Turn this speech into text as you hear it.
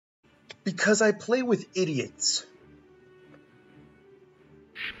Because I play with idiots.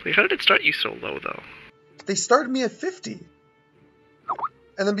 Wait, how did it start you so low, though? They started me at 50.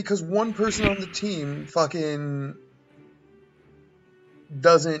 And then because one person on the team fucking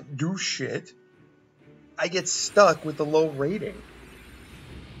doesn't do shit, I get stuck with the low rating.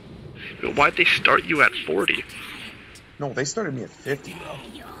 But why'd they start you at 40? No, they started me at 50, bro.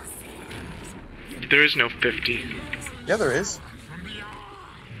 There is no 50. Yeah, there is.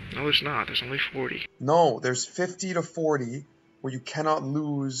 No, there's not. There's only 40. No, there's 50 to 40 where you cannot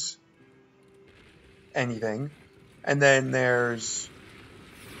lose anything. And then there's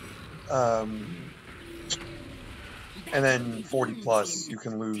and then 40 plus you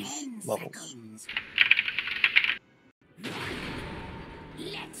can lose levels.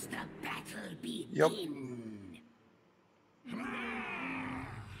 Let the battle begin. Yep.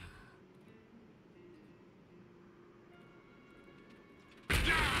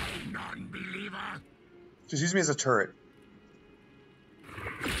 Non-believer. Just use me as a turret.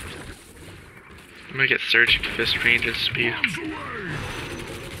 I'm gonna get Surge Fist range and speed.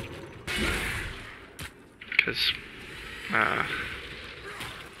 Because,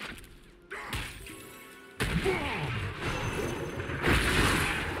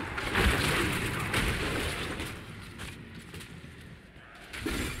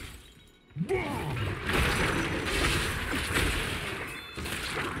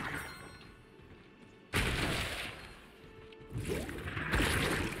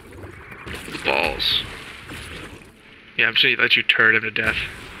 balls. Yeah, I'm just gonna let you turret him to death.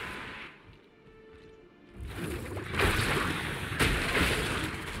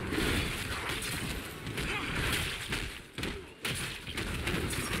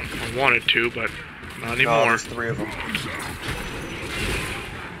 I wanted to, but not anymore. No, there's 3 of them.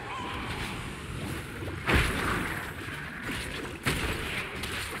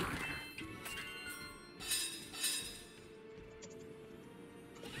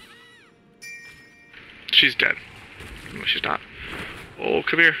 She's dead. No, she's not. Oh,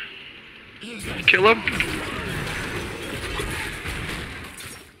 come here. Kill him.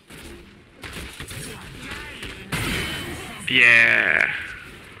 Yeah.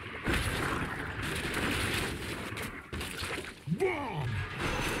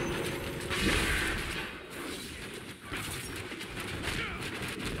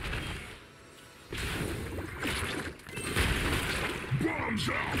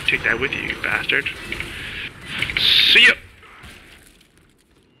 Take that with you, you bastard. See ya!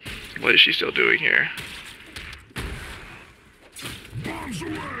 What is she still doing here? Bombs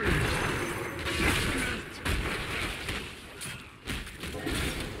away.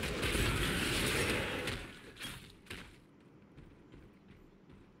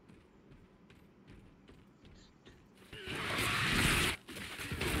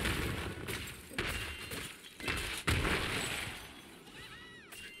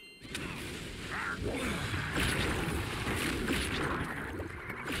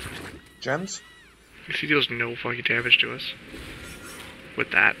 Gems? She deals no fucking damage to us. With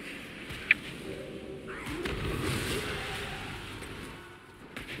that.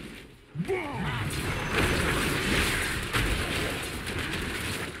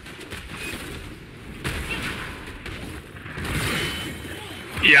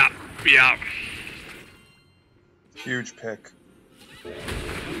 Yeah, yeah. Huge pick.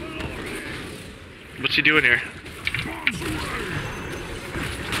 What's he doing here?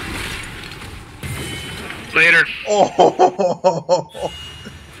 Later. Oh!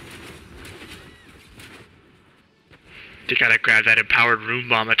 You gotta grab that empowered room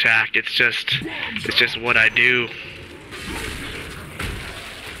bomb attack. It's just what I do.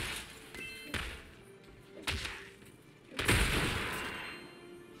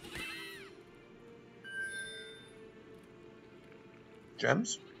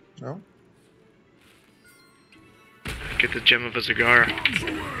 Gems? No? Get the gem of a Zagara.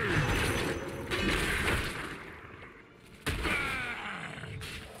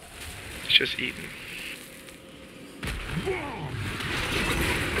 It's just eaten.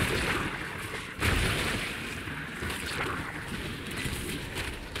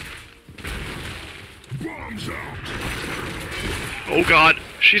 Oh god,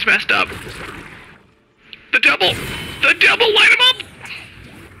 she's messed up. The devil! The devil, light him up!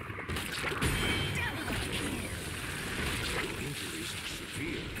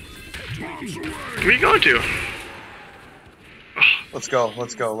 Where are you going to? Let's go,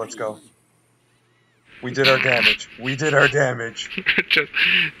 let's go, let's go. We did our damage. We did our damage.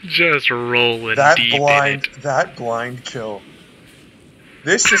 just rolling That deep blind, in it. that blind kill.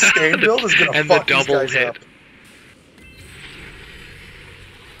 This sustain build is gonna And fuck the these double guys hit. up.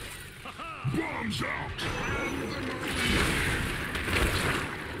 Bombs out.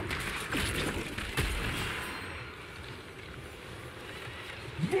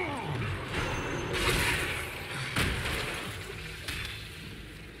 Bomb.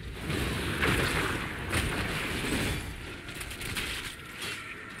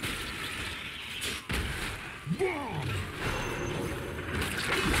 Bomb.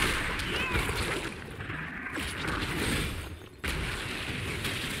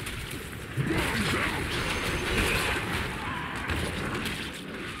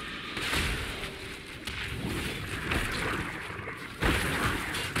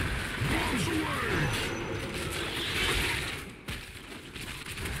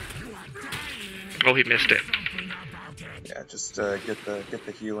 Oh, he missed it. Yeah, just get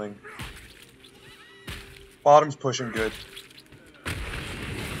the healing. Bottom's pushing good.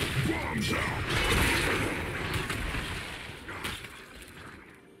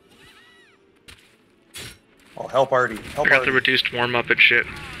 Oh, help Artie. Help I got Artie. the reduced warm-up and shit.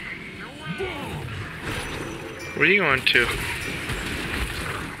 Where are you going to?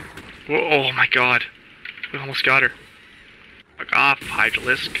 Whoa, oh my god. We almost got her. Fuck off,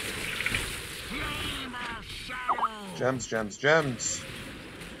 Hydralisk. Gems, gems, gems.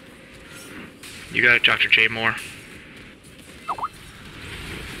 You got it, Dr. J. Moore.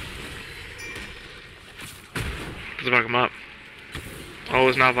 Let's fuck him up. Oh,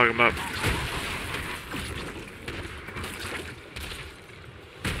 let's not fuck him up.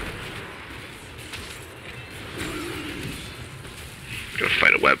 Go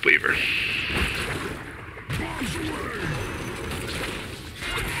fight a web weaver.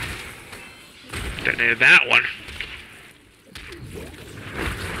 Detonated that one.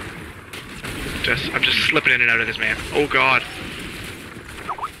 I'm just slipping in and out of this, man. Oh god.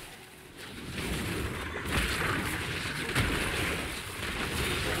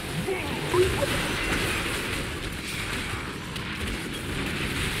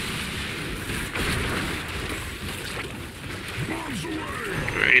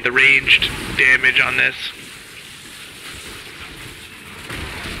 I need the ranged damage on this.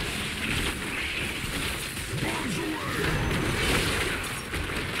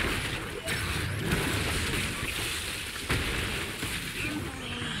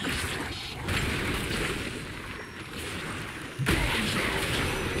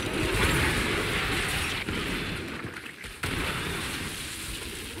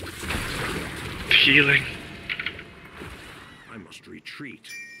 Healing. I must retreat.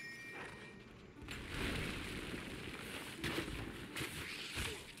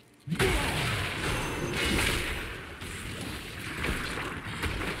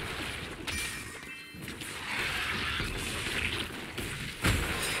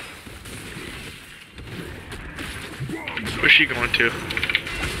 Where's she going to?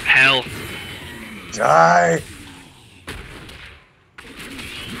 Hell. Die!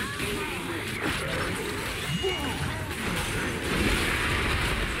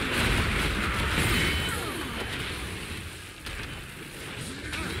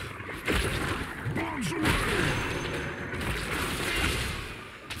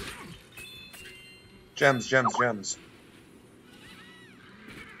 Gems, gems, gems.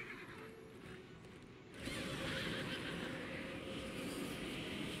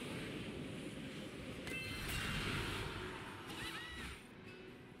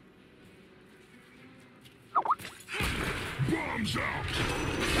 Bombs out.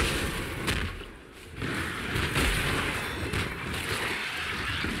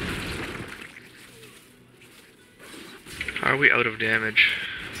 How are we out of damage?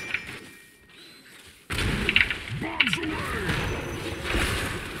 Bombs away.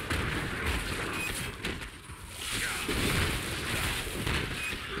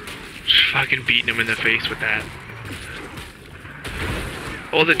 Just fucking beating him in the face with that.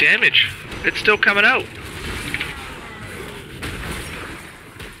 Oh, the damage. It's still coming out.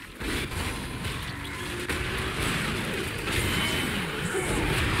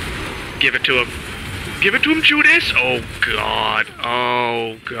 Give it to him. Give it to him, Judas! Oh, God.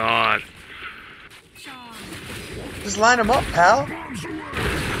 Oh, God. Just line him up, pal.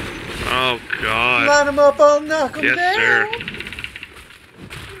 Oh, God. Line him up, I'll knock him Yes, down. sir.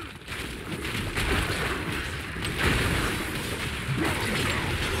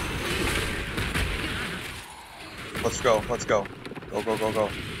 Let's go, let's go. Go, go, go, go.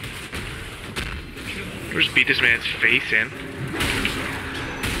 Just beat this man's face in.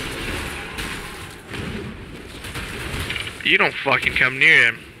 You don't fucking come near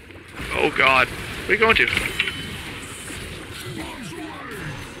him. Oh god. Where are you going to?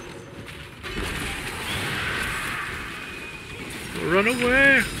 Run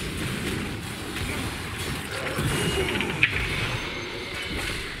away.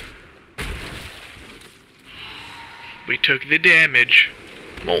 We took the damage.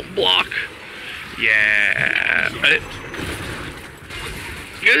 Won't block. Yeah.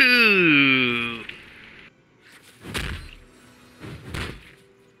 Ooh.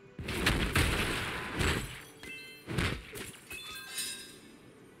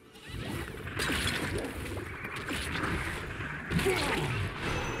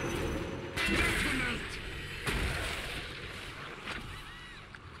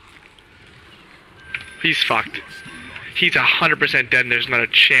 He's fucked. He's 100% dead and there's not a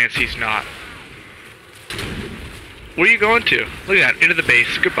chance he's not. Where are you going to? Look at that, into the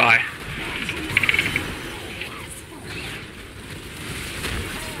base. Goodbye.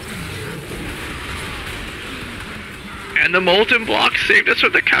 And the molten block saved us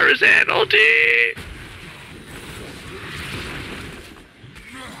from the Karazhan ulti!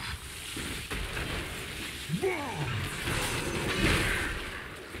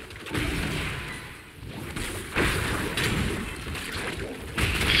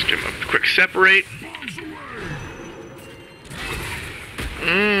 Just give him a quick separate.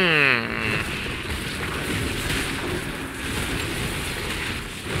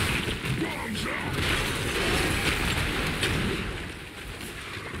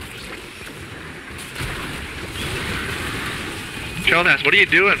 Jonas, what are you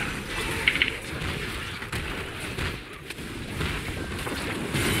doing?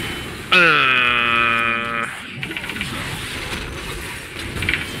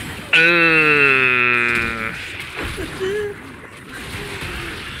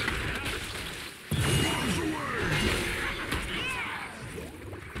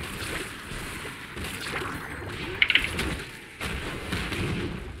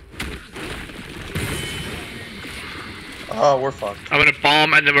 Oh, we're fucked. I'm gonna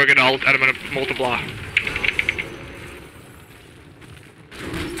bomb and then we're gonna ult and I'm gonna multiply.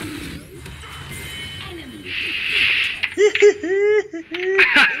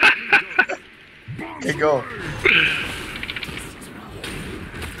 Okay, go.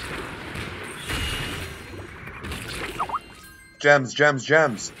 Gems, gems,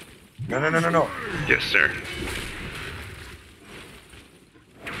 gems. No, no, no, no, no. Yes, sir.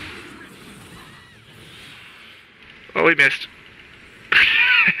 Oh, we missed.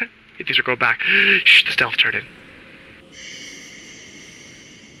 These are going back. Shh, the stealth turned in.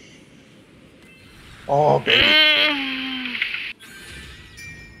 Oh, baby.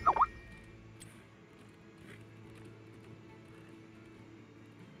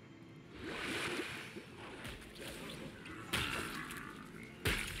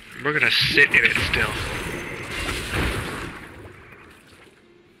 We're gonna sit in it still.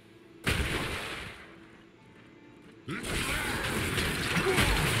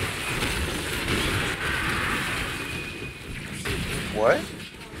 What?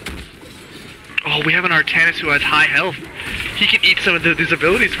 Oh, we have an Artanis who has high health. He can eat some of these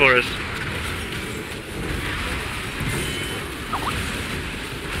abilities for us.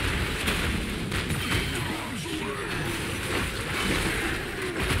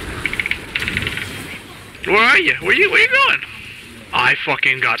 Where are you? Where you going? I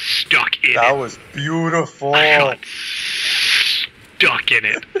fucking got stuck in it. That was beautiful. I got stuck in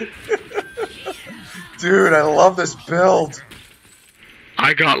it. Dude, I love this build.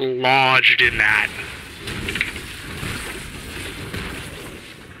 I got lodged in that.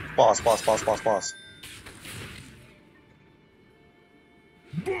 Boss, boss, boss, boss, boss.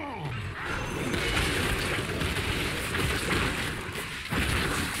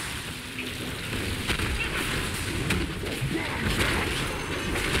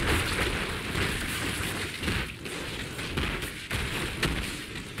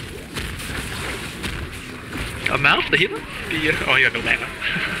 A mouth? The healer? Oh, yeah, no mana.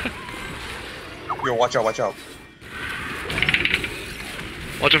 Yo, watch out, watch out.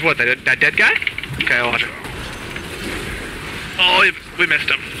 Watch out for what? That dead guy? Okay, I'll watch it. Oh, we missed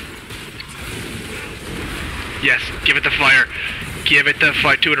him. Yes, give it the fire. Give it the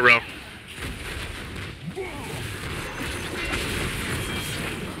fire. 2 in a row.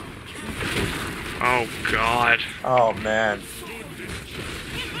 Oh, God. Oh, man.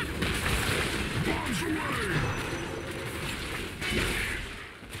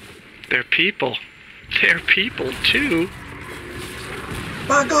 They're people. They're people, too.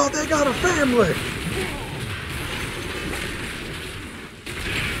 My God, they got a family.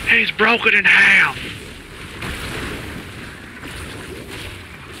 He's broken in half.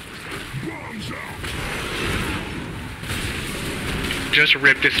 Just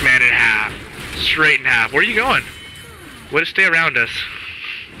rip this man in half. Straight in half. Where are you going? Way to stay around us.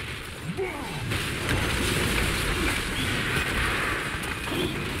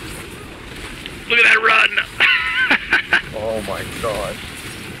 Look at that run! Oh my god.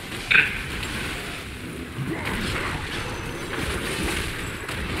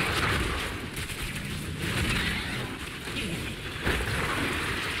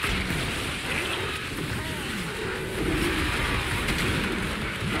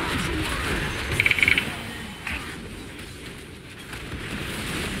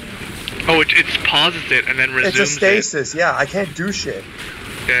 Oh, it pauses it and then resumes it. It's a stasis, yeah, I can't do shit.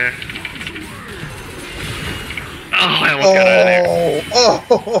 Yeah. Oh, I almost got out of there.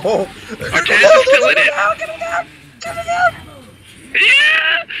 Oh! Artez is still in it! Get it out! Get it out!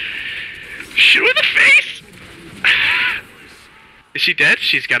 Yeah! Shoot her in the face! Is she dead?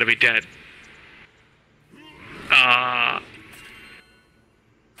 She's gotta be dead.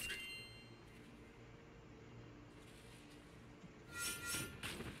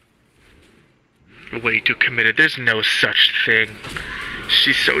 Way too committed. There's no such thing.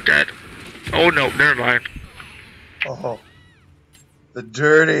 She's so dead. Oh no, never mind. Oh. The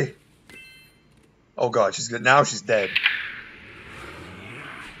dirty. Oh god, she's good. Now she's dead.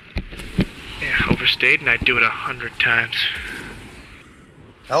 Yeah, overstayed and I'd do it 100 times.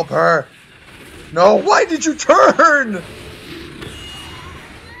 Help her. No, why did you turn?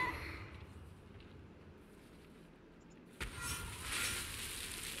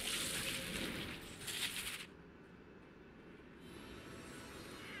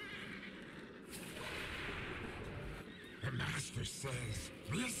 The master says,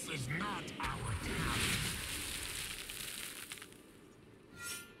 this is not our town.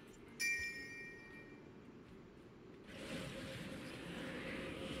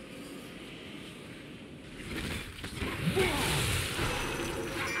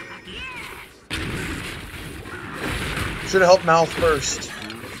 Should have helped Mouth first.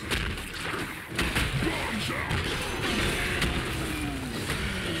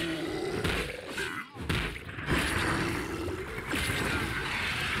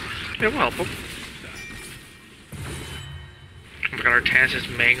 Yeah, we'll help him. Oh my god, our Taz is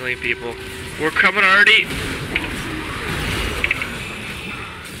mangling people. We're coming already!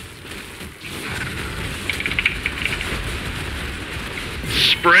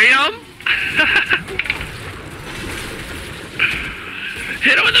 Spray him!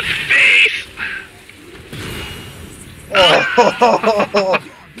 Hit him in the face! Oh,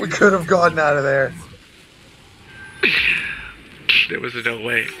 we could have gotten out of there. There was no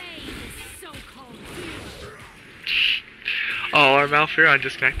way. Oh, our Malfurion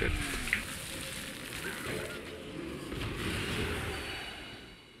disconnected.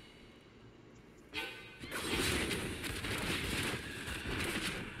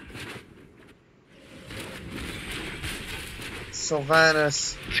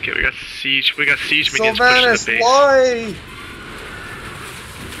 Sylvanas. Let's get, we got siege minions pushing the Sylvanas, base. why?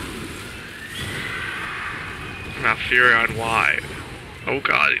 Malfurion, why? Oh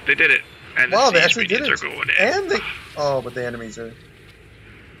god, they did it. And Wow, the they siege actually did minions it. are going in. And they... Oh, but the enemies are...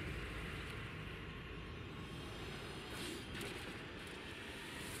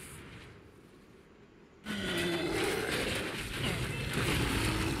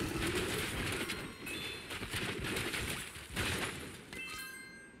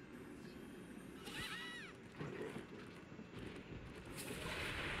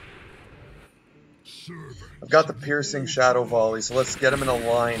 I've got the piercing shadow volley, so let's get them in a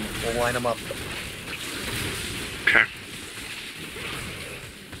line. We'll line them up. Okay.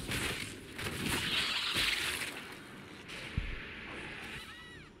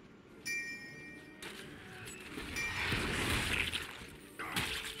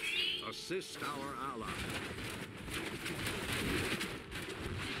 Assist our ally.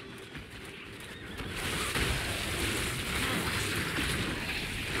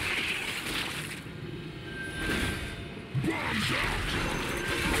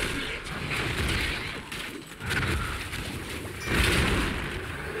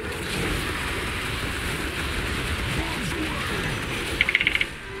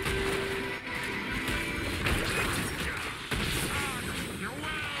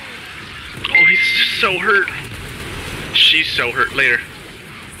 Oh, he's so hurt. She's so hurt later.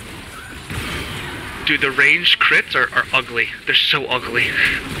 Dude, the ranged crits are ugly. They're so ugly.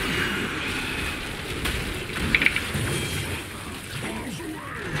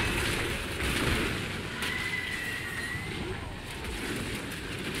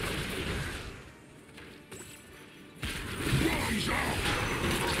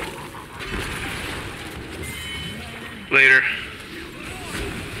 Later.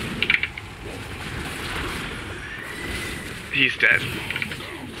 He's dead.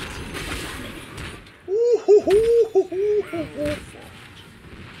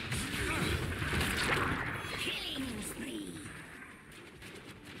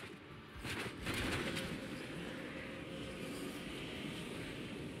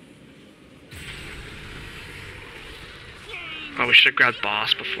 Oh, we should have grabbed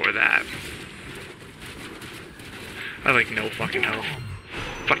boss before that. I have, like, no fucking health.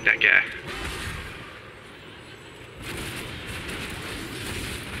 Fuck that guy.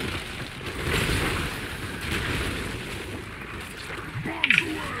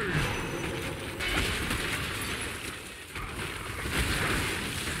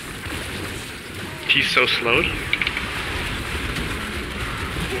 He's so slowed.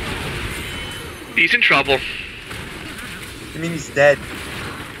 He's in trouble. You mean he's dead?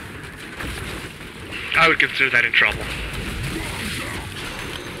 I would consider that in trouble.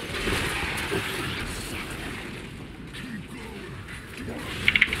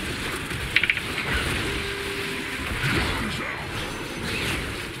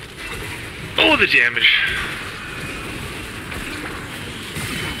 Oh, the damage.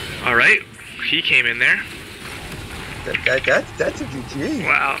 Alright, he came in there. That's a GG.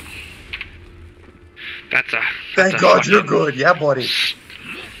 Wow. That's a... Thank God you're good. Yeah, buddy.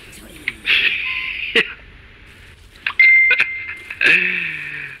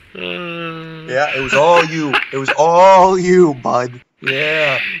 Yeah, it was all you. It was all you, bud.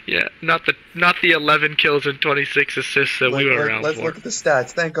 Yeah. Yeah, not the 11 kills and 26 assists that we were around Let's for. look at the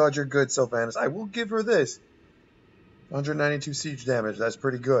stats. Thank God you're good, Sylvanas. I will give her this. 192 siege damage. That's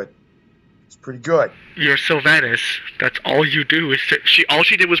pretty good. It's pretty good. You're Sylvanas. That's all you do. All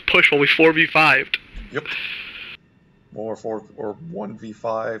she did was push while we 4v5'd. Yep. Or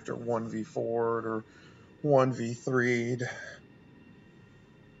 1v5'd or 1v4'd or 1v3'd.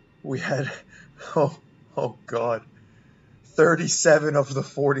 We had, oh God, 37 of the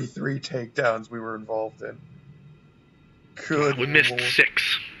 43 takedowns we were involved in. Good We missed Lord.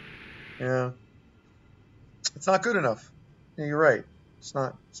 6. Yeah. It's not good enough. Yeah, you're right. It's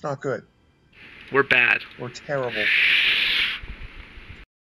not good. We're bad. We're terrible.